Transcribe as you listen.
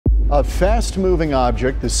A fast-moving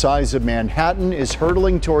object the size of Manhattan is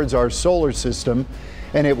hurtling towards our solar system,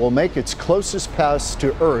 and it will make its closest pass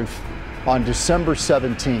to Earth on December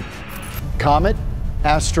 17th. Comet,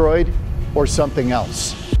 asteroid, or something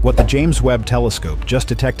else? What the James Webb Telescope just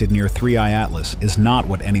detected near 3I Atlas is not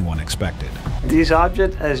what anyone expected. This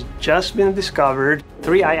object has just been discovered.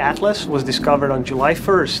 3I Atlas was discovered on July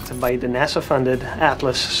 1st by the NASA-funded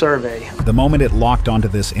Atlas survey. The moment it locked onto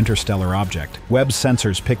this interstellar object, Webb's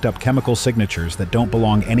sensors picked up chemical signatures that don't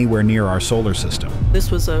belong anywhere near our solar system. This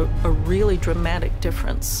was a really dramatic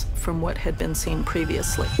difference from what had been seen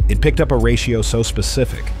previously. It picked up a ratio so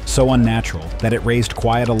specific, so unnatural, that it raised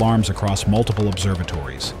quiet alarms across multiple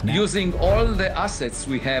observatories. Using all the assets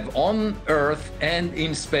we have on Earth and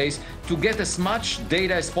in space to get as much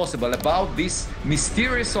data as possible about this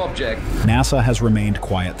mysterious object. NASA has remained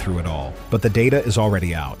quiet through it all, but the data is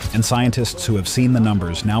already out, and scientists who have seen the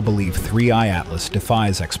numbers now believe 3I Atlas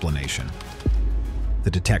defies explanation.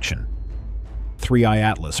 The detection. 3I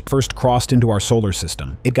Atlas first crossed into our solar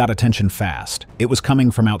system. It got attention fast. It was coming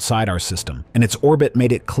from outside our system, and its orbit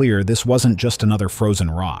made it clear this wasn't just another frozen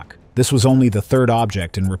rock. This was only the third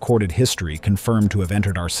object in recorded history confirmed to have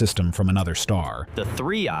entered our system from another star. The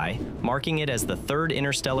 3I, marking it as the third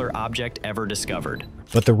interstellar object ever discovered.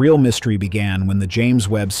 But the real mystery began when the James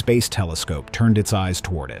Webb Space Telescope turned its eyes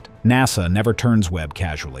toward it. NASA never turns Webb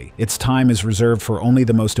casually. Its time is reserved for only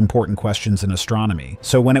the most important questions in astronomy.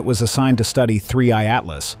 So when it was assigned to study 3I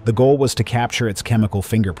Atlas, the goal was to capture its chemical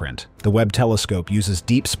fingerprint. The Webb Telescope uses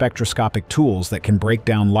deep spectroscopic tools that can break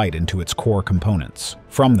down light into its core components.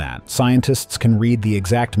 From that, scientists can read the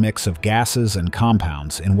exact mix of gases and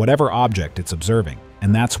compounds in whatever object it's observing,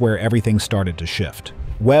 and that's where everything started to shift.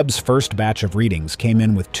 Webb's first batch of readings came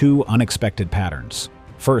in with two unexpected patterns.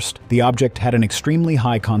 First, the object had an extremely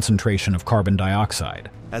high concentration of carbon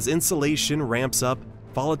dioxide. As insulation ramps up,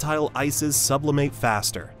 volatile ices sublimate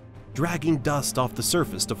faster, dragging dust off the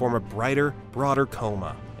surface to form a brighter, broader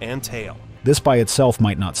coma and tail. This by itself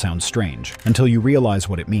might not sound strange, until you realize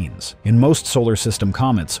what it means. In most solar system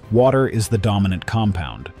comets, water is the dominant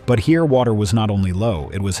compound. But here water was not only low,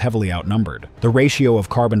 it was heavily outnumbered. The ratio of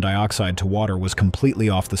carbon dioxide to water was completely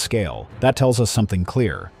off the scale. That tells us something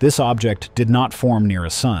clear. This object did not form near a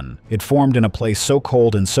sun. It formed in a place so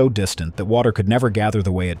cold and so distant that water could never gather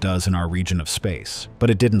the way it does in our region of space. But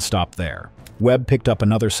it didn't stop there. Webb picked up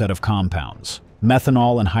another set of compounds: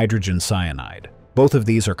 methanol and hydrogen cyanide. Both of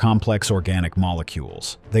these are complex organic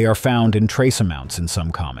molecules. They are found in trace amounts in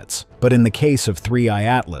some comets, but in the case of 3I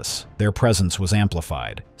Atlas, their presence was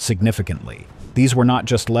amplified, significantly. These were not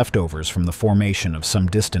just leftovers from the formation of some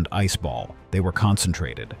distant ice ball, they were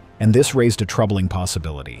concentrated. And this raised a troubling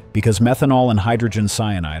possibility, because methanol and hydrogen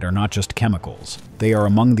cyanide are not just chemicals, they are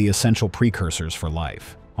among the essential precursors for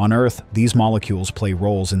life. On Earth, these molecules play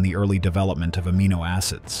roles in the early development of amino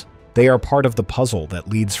acids. They are part of the puzzle that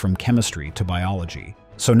leads from chemistry to biology.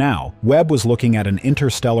 So now, Webb was looking at an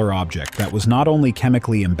interstellar object that was not only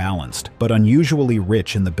chemically imbalanced, but unusually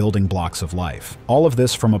rich in the building blocks of life. All of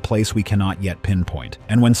this from a place we cannot yet pinpoint.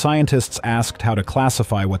 And when scientists asked how to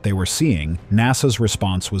classify what they were seeing, NASA's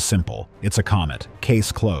response was simple: it's a comet.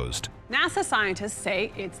 Case closed. NASA scientists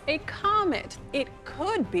say it's a comet. It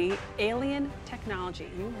could be alien technology.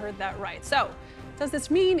 You heard that right. So, does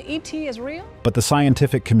this mean ET is real? But the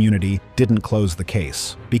scientific community didn't close the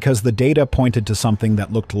case, because the data pointed to something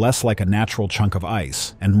that looked less like a natural chunk of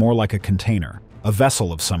ice and more like a container, a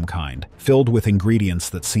vessel of some kind, filled with ingredients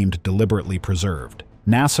that seemed deliberately preserved.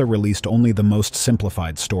 NASA released only the most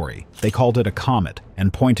simplified story. They called it a comet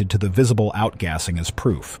and pointed to the visible outgassing as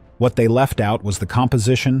proof. What they left out was the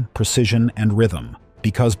composition, precision, and rhythm,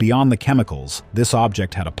 because beyond the chemicals, this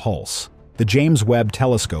object had a pulse. The James Webb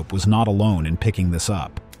Telescope was not alone in picking this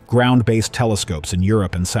up. Ground-based telescopes in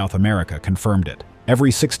Europe and South America confirmed it. Every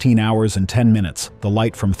 16 hours and 10 minutes, the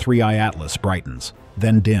light from 3I Atlas brightens,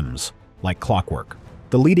 then dims, like clockwork.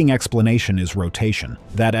 The leading explanation is rotation,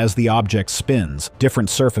 that as the object spins, different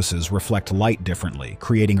surfaces reflect light differently,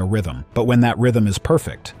 creating a rhythm. But when that rhythm is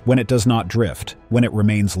perfect, when it does not drift, when it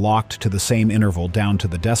remains locked to the same interval down to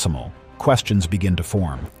the decimal, questions begin to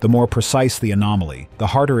form. The more precise the anomaly, the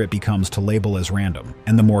harder it becomes to label as random,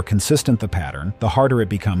 and the more consistent the pattern, the harder it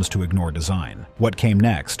becomes to ignore design. What came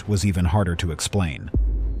next was even harder to explain.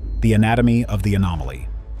 The anatomy of the anomaly.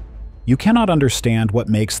 You cannot understand what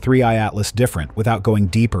makes 3I Atlas different without going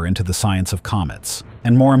deeper into the science of comets.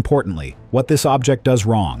 And more importantly, what this object does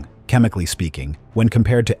wrong, chemically speaking, when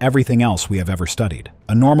compared to everything else we have ever studied.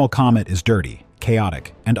 A normal comet is dirty,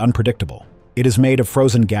 chaotic, and unpredictable. It is made of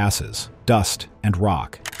frozen gases, dust, and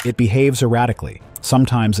rock. It behaves erratically.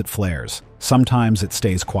 Sometimes it flares, sometimes it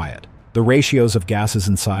stays quiet. The ratios of gases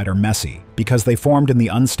inside are messy because they formed in the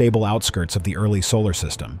unstable outskirts of the early solar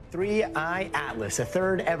system. 3I Atlas, a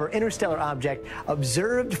third ever interstellar object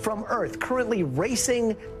observed from Earth, currently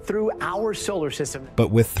racing through our solar system. But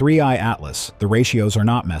with 3I Atlas, the ratios are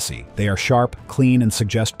not messy. They are sharp, clean, and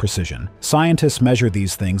suggest precision. Scientists measure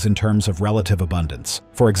these things in terms of relative abundance.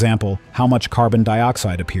 For example, how much carbon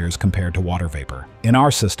dioxide appears compared to water vapor. In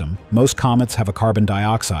our system, most comets have a carbon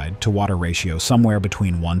dioxide to water ratio somewhere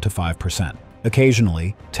between 1 to 5%.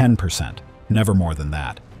 Occasionally, 10%. Never more than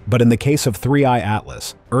that. But in the case of 3I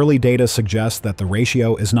Atlas, early data suggests that the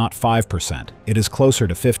ratio is not 5%, it is closer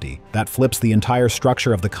to 50. That flips the entire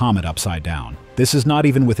structure of the comet upside down. This is not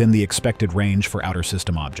even within the expected range for outer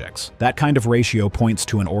system objects. That kind of ratio points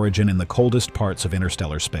to an origin in the coldest parts of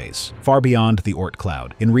interstellar space, far beyond the Oort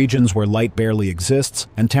cloud, in regions where light barely exists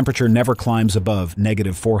and temperature never climbs above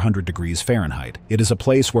 -400 degrees Fahrenheit. It is a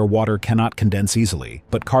place where water cannot condense easily,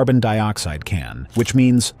 but carbon dioxide can, which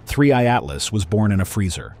means 3I Atlas was born in a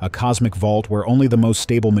freezer, a cosmic vault where only the most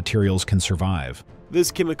stable materials can survive.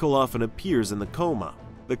 This chemical often appears in the coma,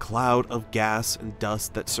 the cloud of gas and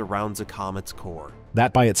dust that surrounds a comet's core.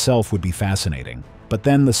 That by itself would be fascinating. But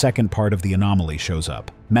then the second part of the anomaly shows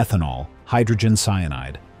up. Methanol, hydrogen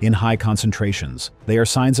cyanide, in high concentrations. They are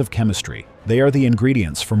signs of chemistry. They are the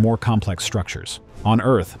ingredients for more complex structures. On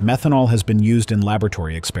Earth, methanol has been used in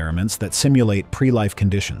laboratory experiments that simulate pre-life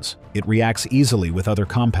conditions. It reacts easily with other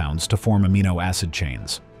compounds to form amino acid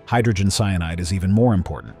chains. Hydrogen cyanide is even more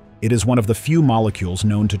important. It is one of the few molecules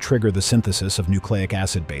known to trigger the synthesis of nucleic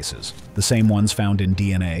acid bases, the same ones found in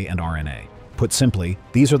DNA and RNA. Put simply,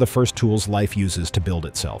 these are the first tools life uses to build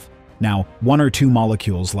itself. Now, 1 or 2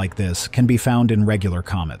 molecules like this can be found in regular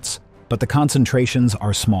comets, but the concentrations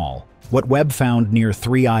are small. What Webb found near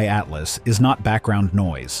 3I Atlas is not background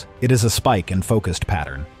noise. It is a spike in focused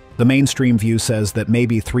pattern. The mainstream view says that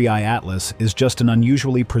maybe 3I Atlas is just an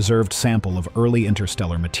unusually preserved sample of early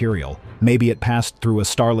interstellar material. Maybe it passed through a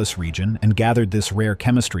starless region and gathered this rare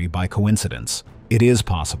chemistry by coincidence. It is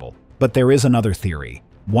possible. But there is another theory,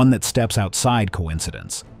 one that steps outside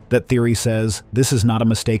coincidence. That theory says this is not a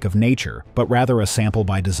mistake of nature, but rather a sample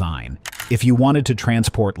by design. If you wanted to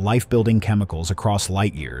transport life-building chemicals across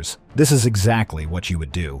light years, this is exactly what you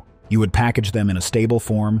would do. You would package them in a stable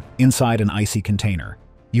form, inside an icy container.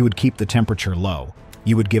 You would keep the temperature low.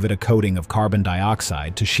 You would give it a coating of carbon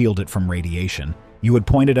dioxide to shield it from radiation. You would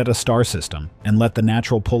point it at a star system and let the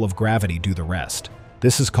natural pull of gravity do the rest.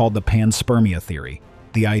 This is called the panspermia theory,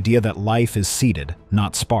 the idea that life is seeded,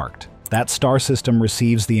 not sparked. That star system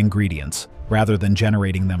receives the ingredients, rather than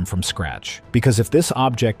generating them from scratch. Because if this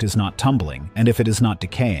object is not tumbling, and if it is not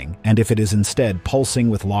decaying, and if it is instead pulsing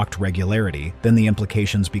with locked regularity, then the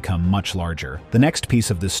implications become much larger. The next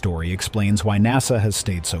piece of this story explains why NASA has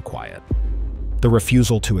stayed so quiet. The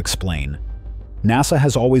refusal to explain. NASA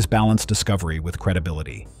has always balanced discovery with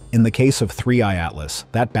credibility. In the case of 3I Atlas,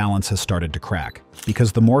 that balance has started to crack,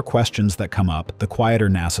 because the more questions that come up, the quieter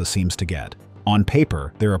NASA seems to get. On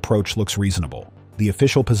paper, their approach looks reasonable. The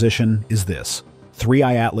official position is this: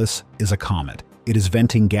 3I Atlas is a comet. It is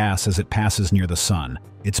venting gas as it passes near the sun.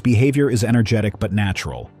 Its behavior is energetic but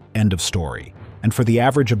natural. End of story. And for the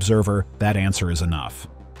average observer, that answer is enough.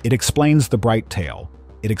 It explains the bright tail.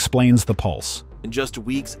 It explains the pulse. In just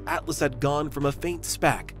weeks, Atlas had gone from a faint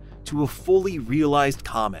speck to a fully realized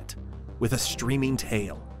comet with a streaming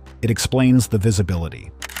tail. It explains the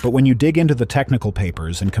visibility. But when you dig into the technical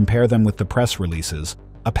papers and compare them with the press releases,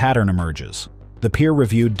 a pattern emerges. The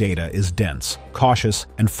peer-reviewed data is dense, cautious,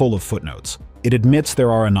 and full of footnotes. It admits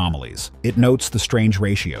there are anomalies. It notes the strange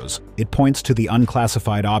ratios. It points to the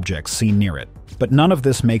unclassified objects seen near it. But none of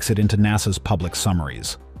this makes it into NASA's public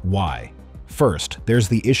summaries. Why? First, there's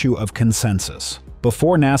the issue of consensus.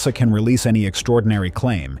 Before NASA can release any extraordinary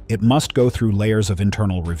claim, it must go through layers of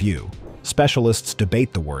internal review. Specialists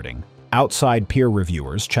debate the wording. Outside peer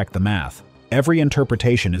reviewers check the math. Every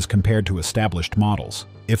interpretation is compared to established models.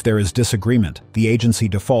 If there is disagreement, the agency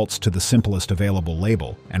defaults to the simplest available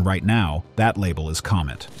label, and right now, that label is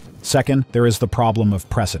Comet. Second, there is the problem of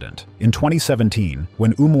precedent. In 2017,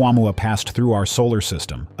 when Oumuamua passed through our solar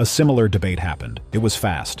system, a similar debate happened. It was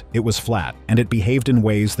fast, it was flat, and it behaved in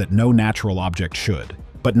ways that no natural object should.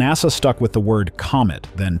 But NASA stuck with the word comet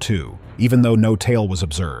then too, even though no tail was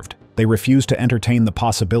observed. They refused to entertain the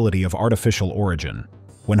possibility of artificial origin.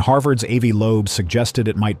 When Harvard's Avi Loeb suggested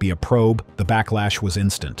it might be a probe, the backlash was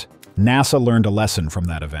instant. NASA learned a lesson from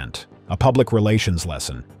that event, a public relations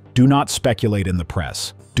lesson. Do not speculate in the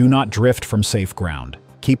press. Do not drift from safe ground.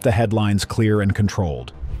 Keep the headlines clear and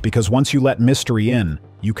controlled. Because once you let mystery in,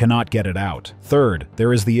 You cannot get it out. Third,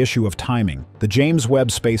 there is the issue of timing. The James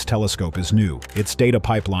Webb Space Telescope is new. Its data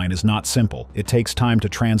pipeline is not simple. It takes time to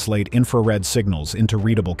translate infrared signals into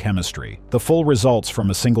readable chemistry. The full results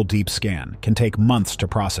from a single deep scan can take months to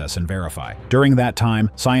process and verify. During that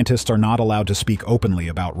time, scientists are not allowed to speak openly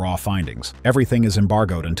about raw findings. Everything is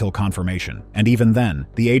embargoed until confirmation. And even then,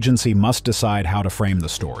 the agency must decide how to frame the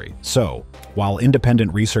story. So, while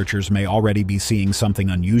independent researchers may already be seeing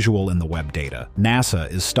something unusual in the Webb data,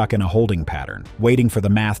 NASA is stuck in a holding pattern, waiting for the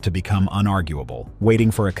math to become unarguable,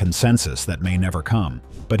 waiting for a consensus that may never come.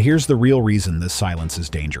 But here's the real reason this silence is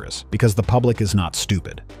dangerous, because the public is not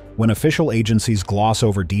stupid. When official agencies gloss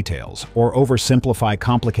over details or oversimplify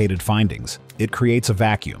complicated findings, it creates a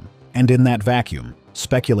vacuum. And in that vacuum,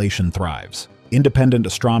 speculation thrives. Independent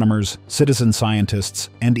astronomers, citizen scientists,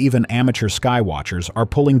 and even amateur skywatchers are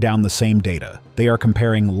pulling down the same data. They are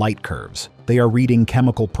comparing light curves. They are reading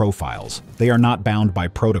chemical profiles. They are not bound by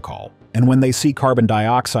protocol. And when they see carbon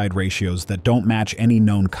dioxide ratios that don't match any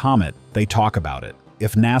known comet, they talk about it.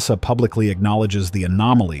 If NASA publicly acknowledges the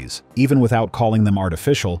anomalies, even without calling them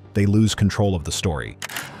artificial, they lose control of the story.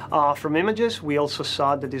 From images, we also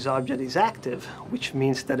saw that this object is active, which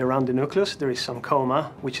means that around the nucleus there is some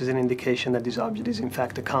coma, which is an indication that this object is in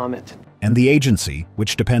fact a comet. And the agency,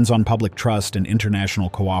 which depends on public trust and international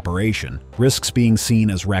cooperation, risks being seen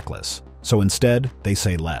as reckless. So instead, they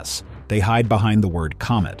say less. They hide behind the word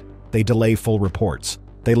comet. They delay full reports.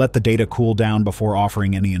 They let the data cool down before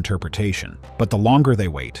offering any interpretation. But the longer they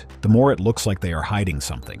wait, the more it looks like they are hiding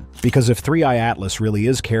something. Because if 3I Atlas really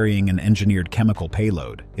is carrying an engineered chemical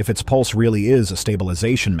payload, if its pulse really is a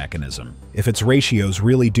stabilization mechanism, if its ratios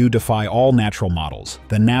really do defy all natural models,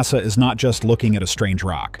 then NASA is not just looking at a strange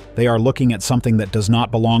rock. They are looking at something that does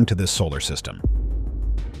not belong to this solar system.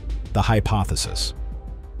 The hypothesis.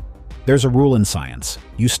 There's a rule in science.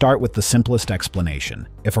 You start with the simplest explanation.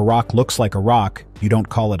 If a rock looks like a rock, you don't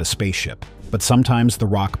call it a spaceship. But sometimes the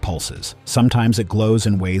rock pulses. Sometimes it glows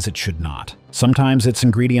in ways it should not. Sometimes its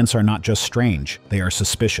ingredients are not just strange, they are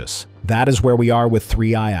suspicious. That is where we are with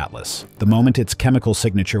 3I Atlas. The moment its chemical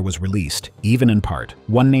signature was released, even in part,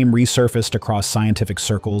 one name resurfaced across scientific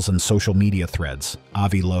circles and social media threads: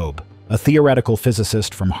 Avi Loeb. A theoretical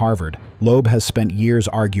physicist from Harvard, Loeb has spent years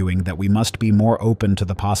arguing that we must be more open to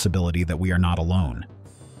the possibility that we are not alone.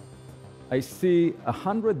 I see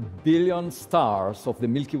 100 billion stars of the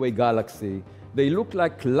Milky Way galaxy. They look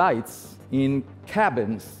like lights in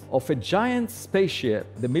cabins of a giant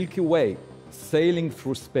spaceship, the Milky Way, sailing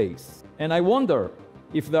through space. And I wonder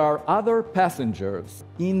if there are other passengers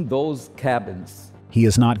in those cabins. He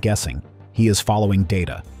is not guessing. He is following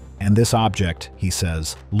data. And this object, he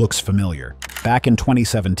says, looks familiar. Back in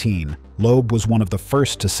 2017, Loeb was one of the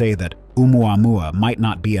first to say that Oumuamua might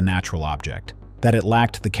not be a natural object, that it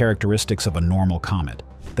lacked the characteristics of a normal comet,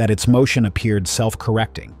 that its motion appeared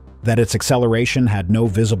self-correcting, that its acceleration had no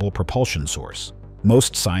visible propulsion source.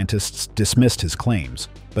 Most scientists dismissed his claims,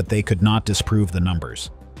 but they could not disprove the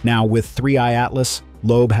numbers. Now, with 3I Atlas,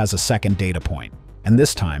 Loeb has a second data point. And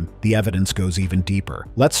this time, the evidence goes even deeper.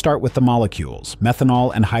 Let's start with the molecules.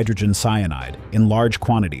 Methanol and hydrogen cyanide, in large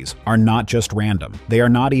quantities, are not just random. They are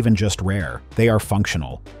not even just rare. They are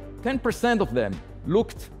functional. 10% of them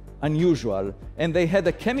looked unusual, and they had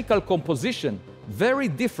a chemical composition very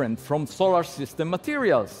different from solar system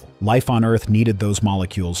materials. Life on Earth needed those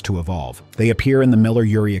molecules to evolve. They appear in the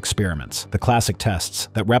Miller-Urey experiments, the classic tests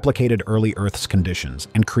that replicated early Earth's conditions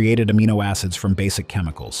and created amino acids from basic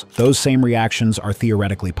chemicals. Those same reactions are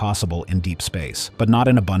theoretically possible in deep space, but not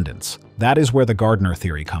in abundance. That is where the Gardner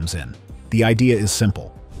theory comes in. The idea is simple.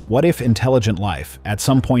 What if intelligent life, at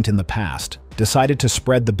some point in the past, decided to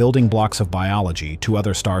spread the building blocks of biology to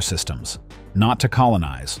other star systems? Not to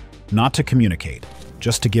colonize, not to communicate,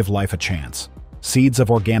 just to give life a chance. Seeds of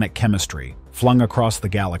organic chemistry, flung across the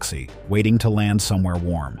galaxy, waiting to land somewhere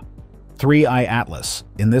warm. 3I Atlas,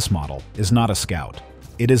 in this model, is not a scout.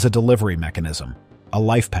 It is a delivery mechanism, a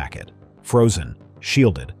life packet, frozen,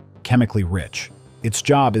 shielded, chemically rich. Its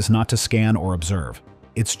job is not to scan or observe.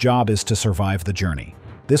 Its job is to survive the journey.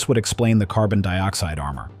 This would explain the carbon dioxide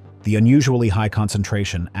armor. The unusually high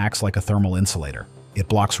concentration acts like a thermal insulator. It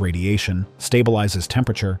blocks radiation, stabilizes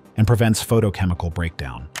temperature, and prevents photochemical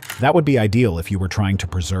breakdown. That would be ideal if you were trying to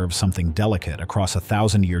preserve something delicate across a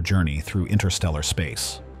 1,000-year journey through interstellar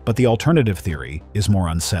space. But the alternative theory is more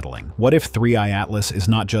unsettling. What if 3I Atlas is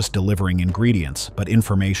not just delivering ingredients, but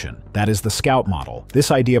information? That is the Scout model.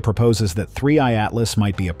 This idea proposes that 3I Atlas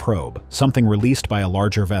might be a probe, something released by a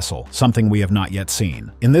larger vessel, something we have not yet seen.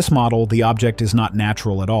 In this model, the object is not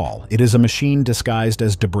natural at all. It is a machine disguised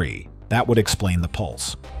as debris. That would explain the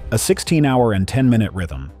pulse. A 16-hour and 10-minute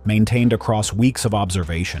rhythm, maintained across weeks of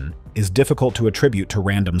observation, is difficult to attribute to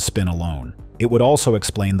random spin alone. It would also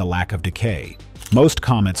explain the lack of decay. Most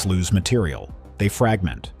comets lose material. They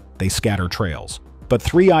fragment. They scatter trails. But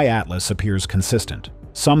 3I Atlas appears consistent.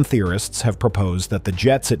 Some theorists have proposed that the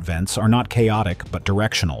jets it vents are not chaotic but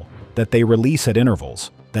directional, that they release at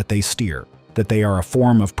intervals, that they steer, that they are a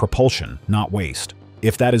form of propulsion, not waste.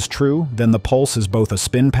 If that is true, then the pulse is both a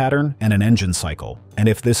spin pattern and an engine cycle, and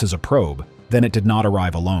if this is a probe, then it did not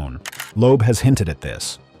arrive alone. Loeb has hinted at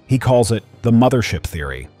this. He calls it the mothership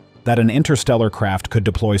theory, that an interstellar craft could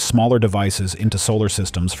deploy smaller devices into solar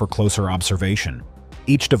systems for closer observation.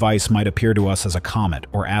 Each device might appear to us as a comet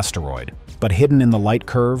or asteroid, but hidden in the light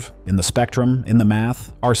curve, in the spectrum, in the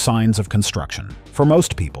math, are signs of construction. For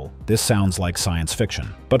most people, this sounds like science fiction,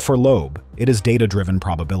 but for Loeb, it is data-driven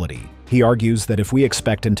probability. He argues that if we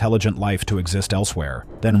expect intelligent life to exist elsewhere,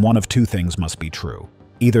 then one of two things must be true.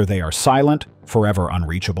 Either they are silent, forever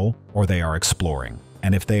unreachable, or they are exploring.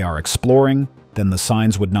 And if they are exploring, then the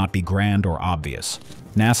signs would not be grand or obvious.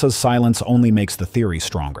 NASA's silence only makes the theory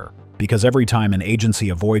stronger, because every time an agency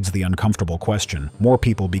avoids the uncomfortable question, more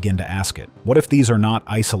people begin to ask it. What if these are not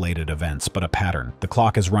isolated events, but a pattern? The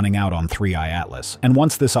clock is running out on 3I Atlas, and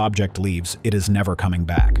once this object leaves, it is never coming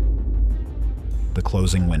back. The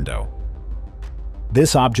closing window.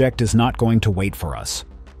 This object is not going to wait for us.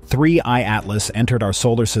 3I Atlas entered our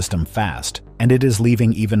solar system fast, and it is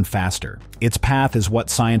leaving even faster. Its path is what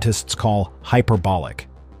scientists call hyperbolic.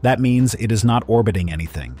 That means it is not orbiting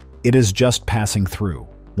anything. It is just passing through.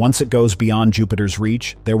 Once it goes beyond Jupiter's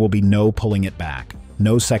reach, there will be no pulling it back.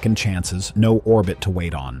 No second chances, no orbit to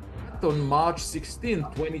wait on. On March 16,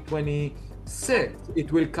 2026, it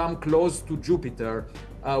will come close to Jupiter,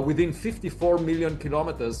 within 54 million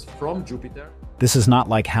kilometers from Jupiter. This is not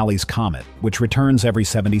like Halley's Comet, which returns every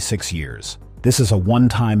 76 years. This is a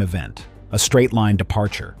one-time event, a straight-line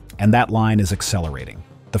departure, and that line is accelerating.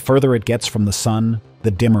 The further it gets from the sun, the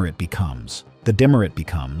dimmer it becomes. The dimmer it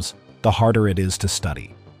becomes, the harder it is to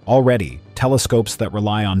study. Already, telescopes that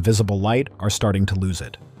rely on visible light are starting to lose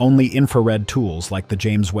it. Only infrared tools like the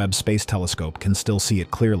James Webb Space Telescope can still see it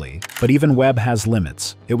clearly. But even Webb has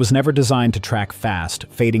limits. It was never designed to track fast,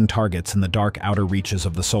 fading targets in the dark outer reaches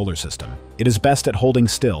of the solar system. It is best at holding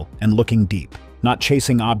still and looking deep, not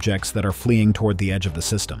chasing objects that are fleeing toward the edge of the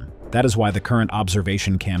system. That is why the current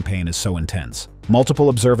observation campaign is so intense. Multiple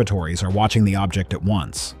observatories are watching the object at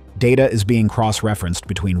once. Data is being cross-referenced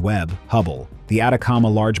between Webb, Hubble, the Atacama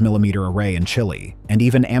Large Millimeter Array in Chile, and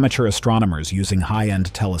even amateur astronomers using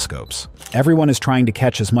high-end telescopes. Everyone is trying to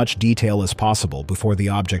catch as much detail as possible before the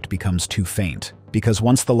object becomes too faint, because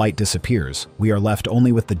once the light disappears, we are left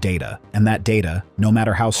only with the data, and that data, no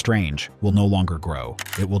matter how strange, will no longer grow.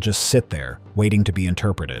 It will just sit there, waiting to be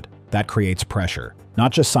interpreted. That creates pressure.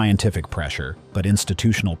 Not just scientific pressure, but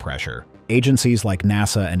institutional pressure. Agencies like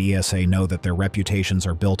NASA and ESA know that their reputations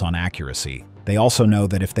are built on accuracy. They also know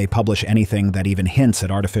that if they publish anything that even hints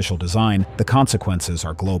at artificial design, the consequences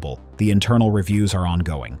are global. The internal reviews are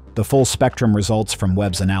ongoing. The full spectrum results from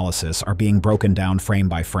Webb's analysis are being broken down frame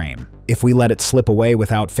by frame. If we let it slip away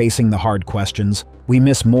without facing the hard questions, we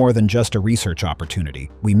miss more than just a research opportunity.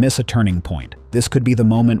 We miss a turning point. This could be the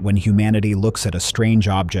moment when humanity looks at a strange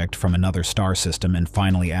object from another star system and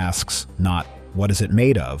finally asks, not, what is it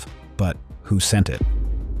made of, but who sent it?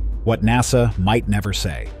 What NASA might never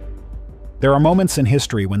say. There are moments in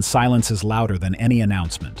history when silence is louder than any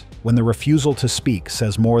announcement, when the refusal to speak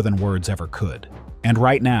says more than words ever could. And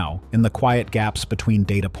right now, in the quiet gaps between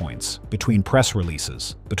data points, between press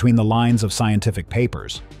releases, between the lines of scientific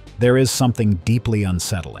papers, there is something deeply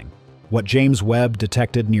unsettling. What James Webb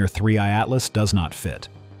detected near 3I Atlas does not fit.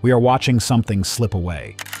 We are watching something slip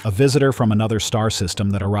away. A visitor from another star system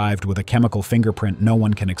that arrived with a chemical fingerprint no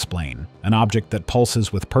one can explain. An object that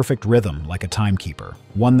pulses with perfect rhythm like a timekeeper.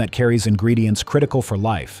 One that carries ingredients critical for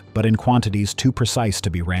life, but in quantities too precise to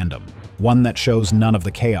be random. One that shows none of the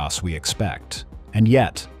chaos we expect. And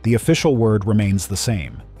yet, the official word remains the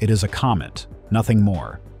same. It is a comet, nothing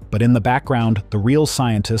more. But in the background, the real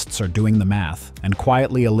scientists are doing the math and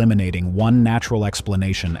quietly eliminating one natural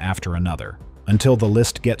explanation after another. Until the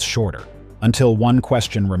list gets shorter. Until one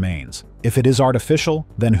question remains. If it is artificial,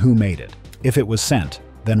 then who made it? If it was sent,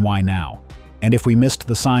 then why now? And if we missed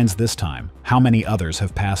the signs this time, how many others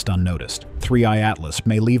have passed unnoticed? 3I Atlas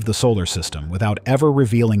may leave the solar system without ever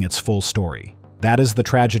revealing its full story. That is the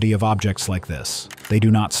tragedy of objects like this. They do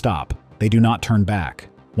not stop. They do not turn back.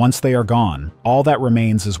 Once they are gone, all that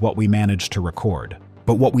remains is what we managed to record.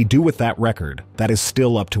 But what we do with that record, that is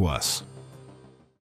still up to us.